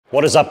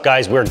What is up,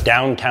 guys? We're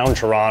downtown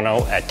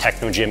Toronto at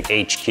Technogym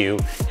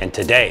HQ, and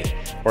today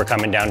we're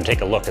coming down to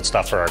take a look at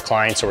stuff for our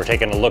clients. So we're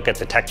taking a look at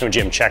the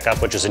Technogym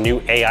Checkup, which is a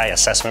new AI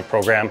assessment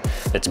program.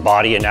 It's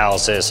body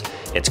analysis,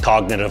 it's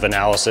cognitive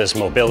analysis,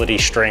 mobility,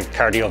 strength,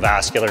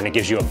 cardiovascular, and it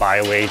gives you a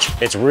bio age.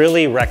 It's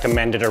really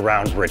recommended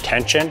around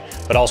retention,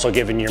 but also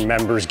giving your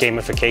members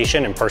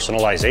gamification and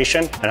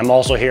personalization. And I'm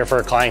also here for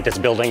a client that's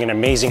building an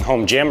amazing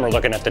home gym. We're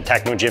looking at the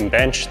Technogym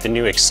bench, the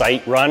new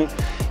Excite run,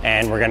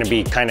 and we're gonna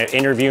be kind of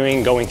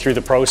interviewing, going through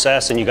the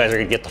process, and you guys are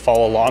gonna get to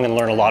follow along and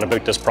learn a lot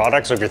about this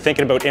product. So if you're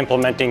thinking about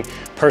implementing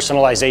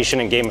personalization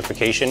and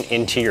gamification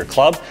into your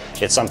club,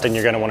 it's something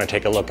you're gonna wanna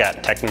take a look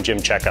at.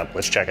 Technogym Checkup,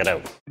 let's check it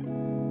out.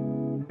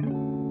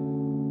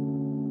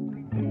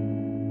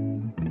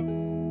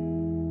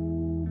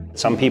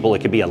 Some people, it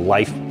could be a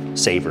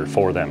lifesaver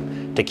for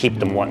them to keep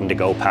them wanting to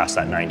go past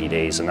that 90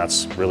 days. And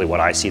that's really what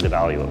I see the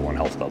value of One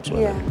Health Clubs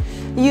with. Yeah,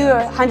 you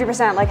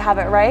 100% like have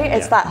it right.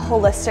 It's that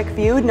holistic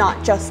view,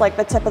 not just like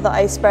the tip of the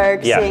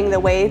iceberg, seeing the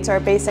weights or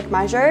basic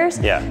measures.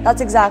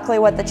 That's exactly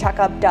what the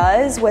checkup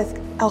does, with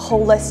a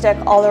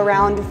holistic all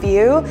around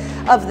view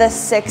of the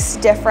 6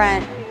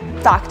 different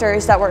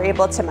factors that we're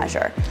able to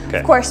measure.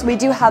 Of course, we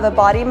do have a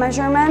body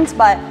measurement,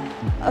 but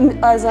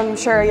as I'm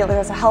sure you'll,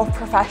 as a health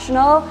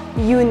professional,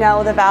 you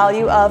know the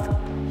value of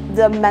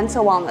the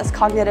mental wellness,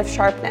 cognitive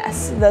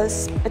sharpness,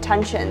 the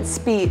attention,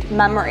 speed,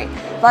 memory.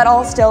 That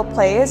all still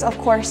plays, of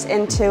course,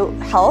 into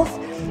health.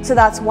 So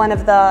that's one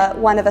of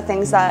the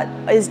things that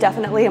is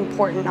definitely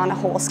important on a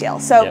whole scale.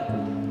 So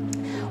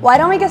why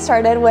don't we get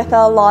started with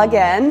a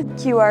login?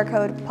 QR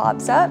code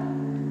pops up.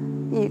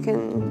 You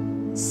can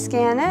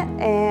scan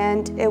it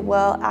and it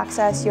will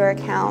access your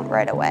account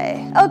right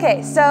away.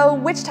 Okay, so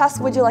which test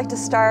would you like to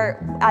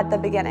start at the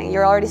beginning?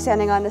 You're already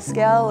standing on the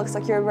scale. Looks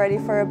like you're ready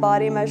for a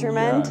body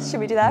measurement. Should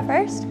we do that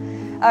first?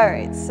 All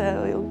right,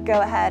 so we'll go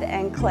ahead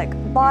and click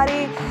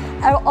body.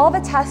 All the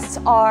tests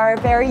are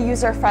very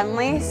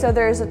user-friendly. So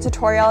there's a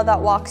tutorial that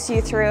walks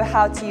you through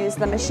how to use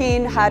the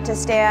machine, how to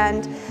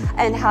stand,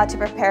 and how to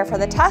prepare for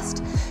the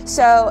test.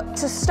 So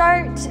to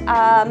start,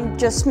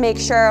 just make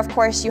sure, of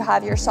course, you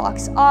have your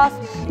socks off,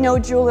 no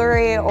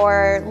jewelry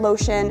or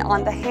lotion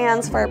on the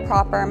hands for a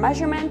proper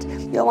measurement.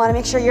 You'll want to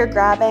make sure you're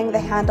grabbing the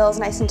handles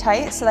nice and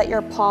tight so that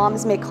your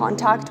palms make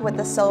contact with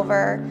the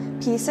silver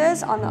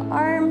pieces on the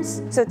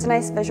arms. So it's a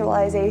nice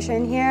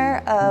visualization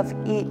here of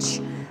each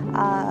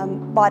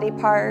body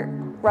part,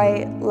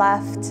 right,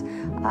 left,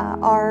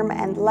 arm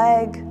and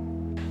leg.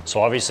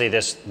 So obviously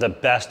the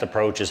best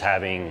approach is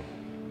having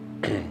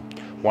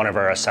one of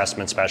our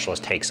assessment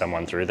specialists take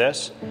someone through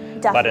this.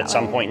 But at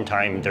some point in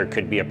time, there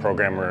could be a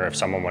program where if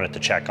someone wanted to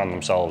check on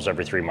themselves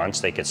every 3 months,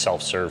 they could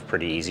self-serve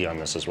pretty easy on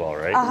this as well,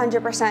 right?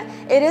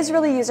 100%. It is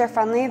really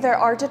user-friendly. There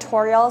are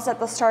tutorials at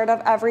the start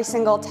of every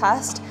single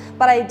test,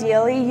 but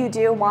ideally you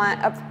do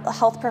want a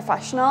health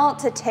professional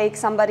to take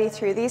somebody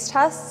through these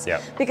tests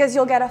because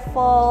you'll get a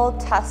full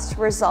test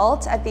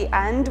result at the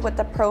end with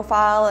the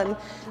profile and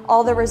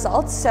all the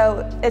results.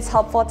 So it's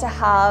helpful to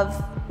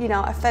have, you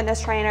know, a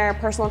fitness trainer,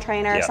 personal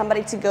trainer,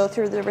 somebody to go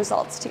through the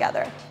results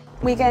together.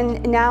 We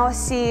can now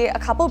see a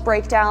couple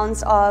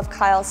breakdowns of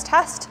Kyle's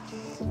test.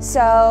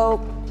 So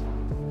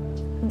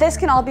this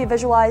can all be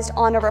visualized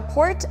on a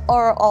report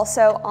or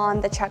also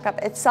on the checkup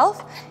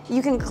itself.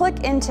 You can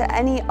click into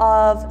any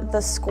of the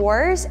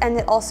scores, and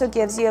it also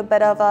gives you a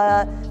bit of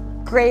a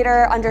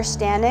greater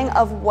understanding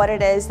of what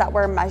it is that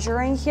we're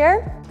measuring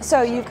here.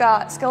 So you've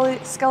got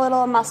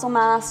skeletal muscle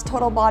mass,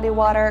 total body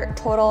water,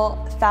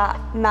 total fat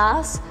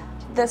mass.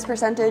 This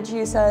percentage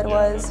you said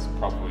was? That's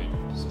probably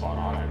spot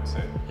on, I would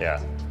say.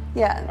 Yeah.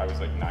 I was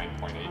like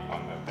 9.8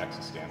 on the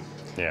DEXA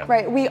scan.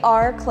 Right, we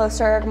are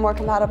closer, more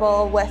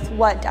compatible with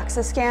what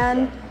DEXA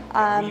scan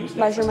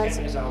measurements.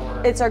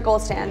 It's our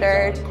gold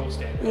standard.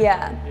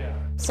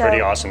 So,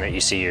 pretty awesome that you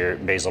see your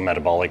basal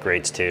metabolic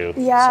rates too.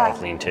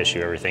 Soft lean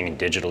tissue, everything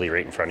digitally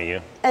right in front of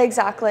you.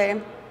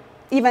 Exactly.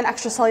 Even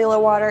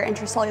extracellular water,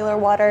 intracellular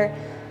water,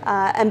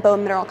 and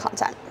bone mineral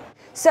content.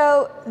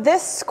 So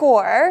this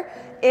score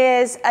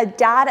is a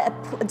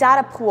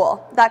data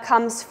pool that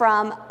comes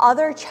from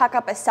other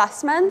checkup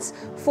assessments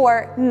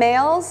for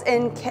males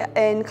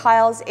in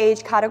Kyle's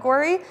age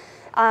category,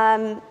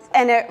 and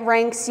it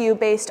ranks you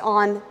based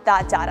on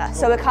that data.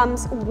 So it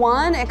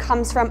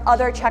comes from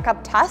other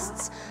checkup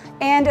tests,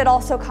 and it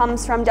also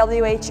comes from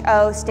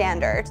WHO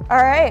standard. All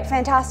right,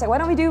 fantastic. Why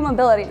don't we do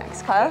mobility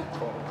next, Kyle?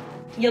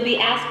 You'll be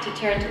asked to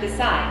turn to the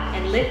side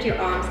and lift your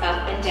arms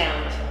up and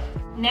down.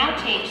 Now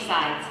change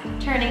sides,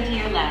 turning to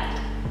your left.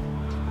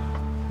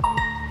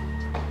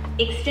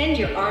 Extend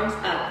your arms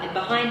up and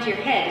behind your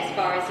head as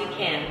far as you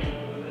can.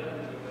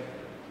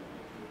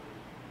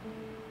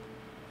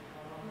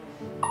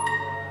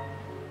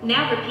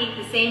 Now repeat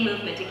the same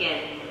movement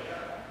again.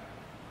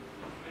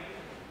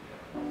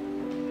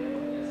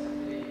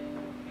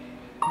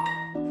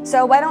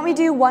 So why don't we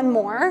do one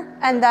more,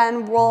 and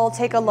then we'll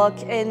take a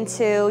look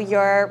into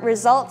your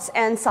results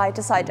and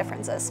side-to-side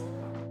differences.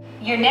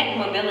 Your neck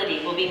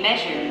mobility will be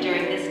measured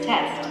during this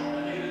test.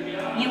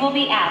 You will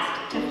be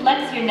asked to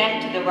flex your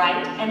neck to the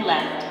right and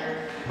left.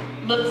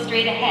 Look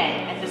straight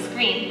ahead at the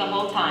screen the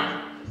whole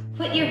time.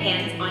 Put your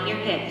hands on your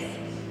hips.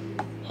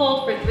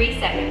 Hold for 3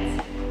 seconds.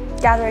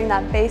 Gathering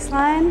that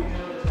baseline.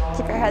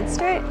 Keep your head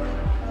straight.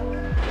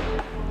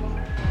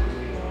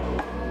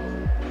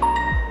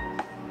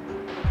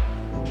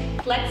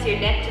 Flex your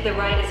neck to the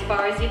right as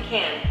far as you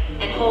can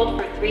and hold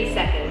for 3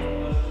 seconds.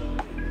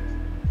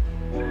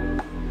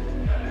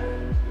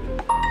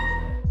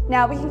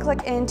 Now we can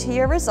click into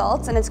your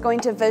results and it's going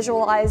to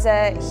visualize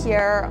it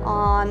here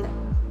on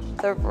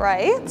the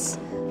right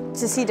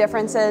to see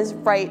differences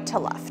right to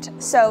left.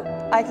 So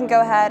I can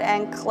go ahead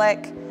and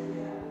click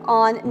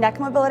on neck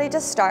mobility to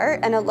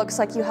start, and it looks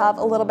like you have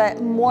a little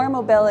bit more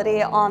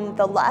mobility on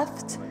the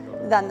left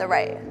than the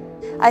right.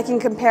 I can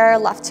compare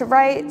left to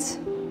right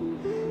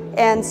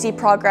and see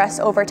progress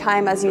over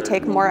time as you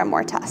take more and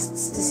more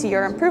tests to see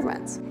your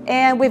improvements.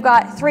 And we've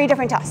got 3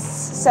 different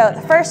tests. So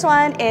the first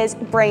one is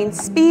brain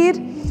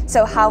speed.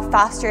 So how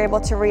fast you're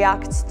able to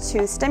react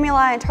to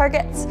stimuli and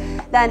targets.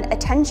 Then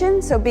attention,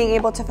 so being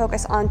able to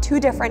focus on 2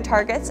 different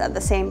targets at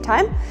the same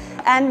time.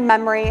 And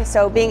memory,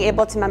 so being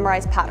able to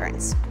memorize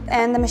patterns.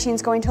 And the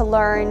machine's going to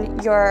learn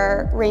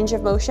your range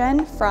of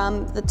motion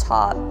from the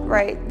top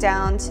right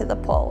down to the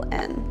pull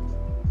in.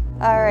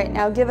 All right,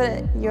 now give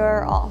it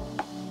your all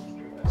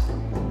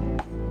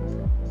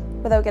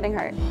without getting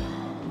hurt.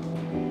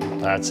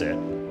 That's it.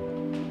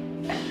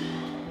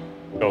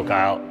 Go,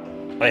 Kyle.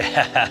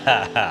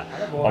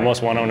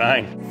 Almost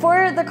 109.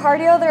 For the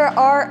cardio, there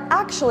are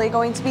actually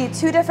going to be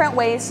 2 different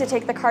ways to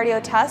take the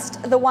cardio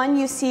test. The one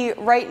you see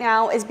right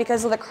now is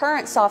because of the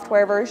current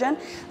software version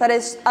that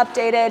is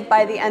updated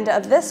by the end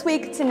of this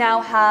week to now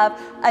have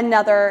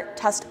another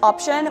test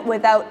option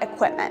without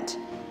equipment,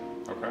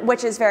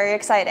 which is very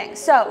exciting.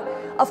 So,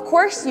 of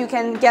course, you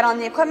can get on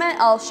the equipment.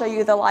 I'll show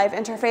you the live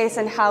interface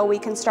and how we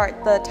can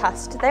start the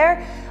test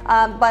there.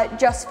 But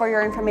just for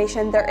your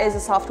information, there is a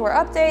software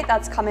update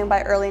that's coming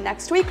by early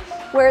next week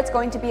where it's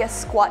going to be a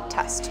squat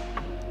test.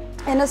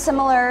 And a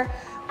similar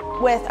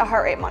with a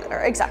heart rate monitor,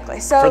 exactly.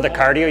 So for the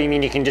cardio, you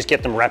mean you can just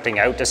get them repping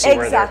out to see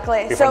where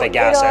they're, before they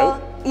gas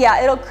out?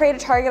 Yeah, it'll create a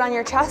target on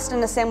your chest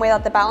in the same way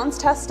that the balance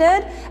test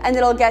did, and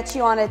it'll get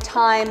you on a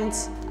timed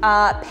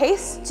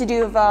pace to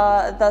do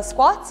the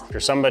squats.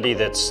 For somebody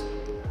that's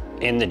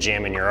in the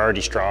gym and you're already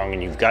strong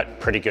and you've got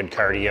pretty good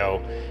cardio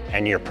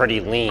and you're pretty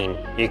lean,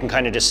 you can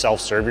kind of just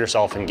self-serve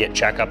yourself and get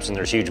checkups, and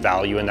there's huge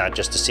value in that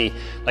just to see,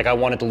 like, I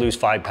wanted to lose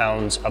 5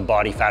 pounds of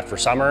body fat for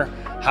summer,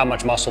 how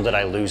much muscle did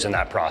I lose in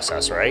that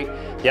process, right?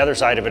 The other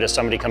side of it is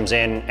somebody comes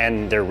in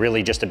and they're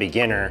really just a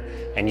beginner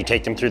and you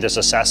take them through this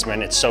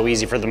assessment. It's so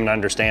easy for them to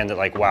understand that,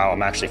 like, wow,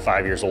 I'm actually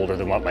 5 years older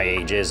than what my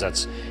age is.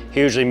 That's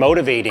hugely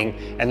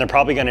motivating, and they're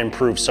probably gonna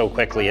improve so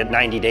quickly. At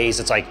 90 days,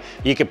 it's like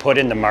you could put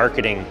in the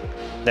marketing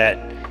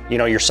that, you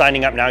know, you're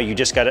signing up now, you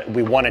just got to,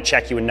 we want to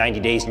check you in 90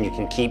 days, and you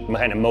can keep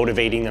kind of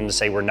motivating them to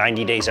say we're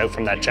 90 days out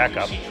from that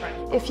checkup.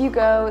 If you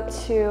go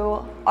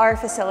to our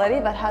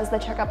facility that has the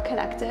checkup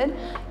connected,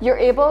 you're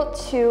able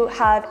to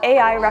have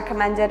AI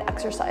recommended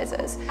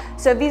exercises.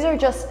 So these are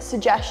just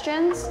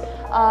suggestions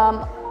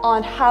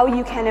on how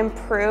you can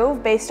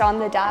improve based on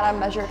the data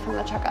measured from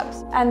the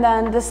checkups. And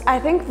then this, I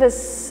think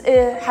this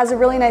has a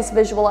really nice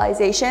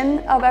visualization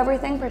of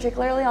everything,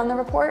 particularly on the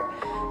report.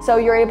 So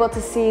you're able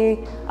to see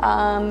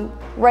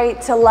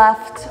right to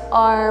left,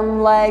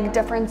 arm, leg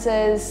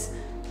differences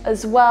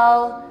as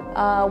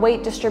well,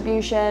 weight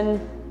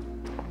distribution.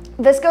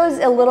 This goes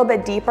a little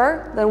bit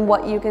deeper than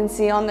what you can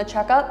see on the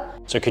checkup.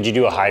 So could you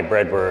do a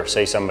hybrid where,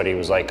 say somebody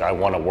was like, I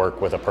want to work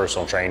with a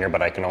personal trainer,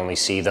 but I can only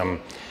see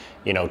them,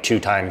 you know, 2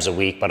 times a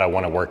week, but I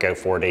want to work out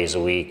 4 days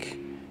a week,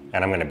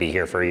 and I'm going to be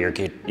here for a year.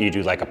 Could you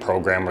do like a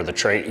program where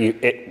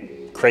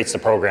it creates the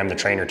program, the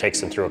trainer takes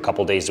them through a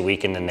couple days a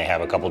week, and then they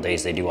have a couple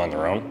days they do on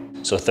their own?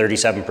 So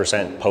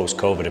 37%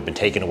 post-COVID have been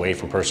taken away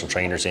from personal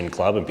trainers in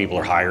club, and people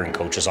are hiring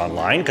coaches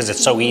online because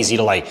it's so easy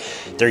to, like,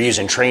 they're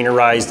using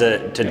Trainerize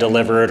to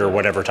deliver it or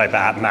whatever type of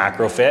app,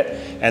 Macro Fit,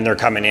 and they're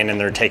coming in and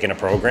they're taking a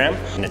program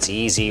and it's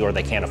easy, or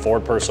they can't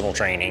afford personal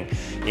training.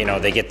 You know,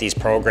 they get these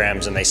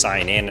programs and they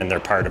sign in and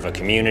they're part of a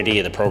community.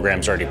 The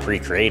program's already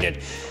pre-created.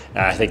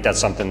 I think that's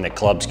something that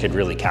clubs could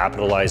really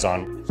capitalize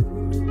on.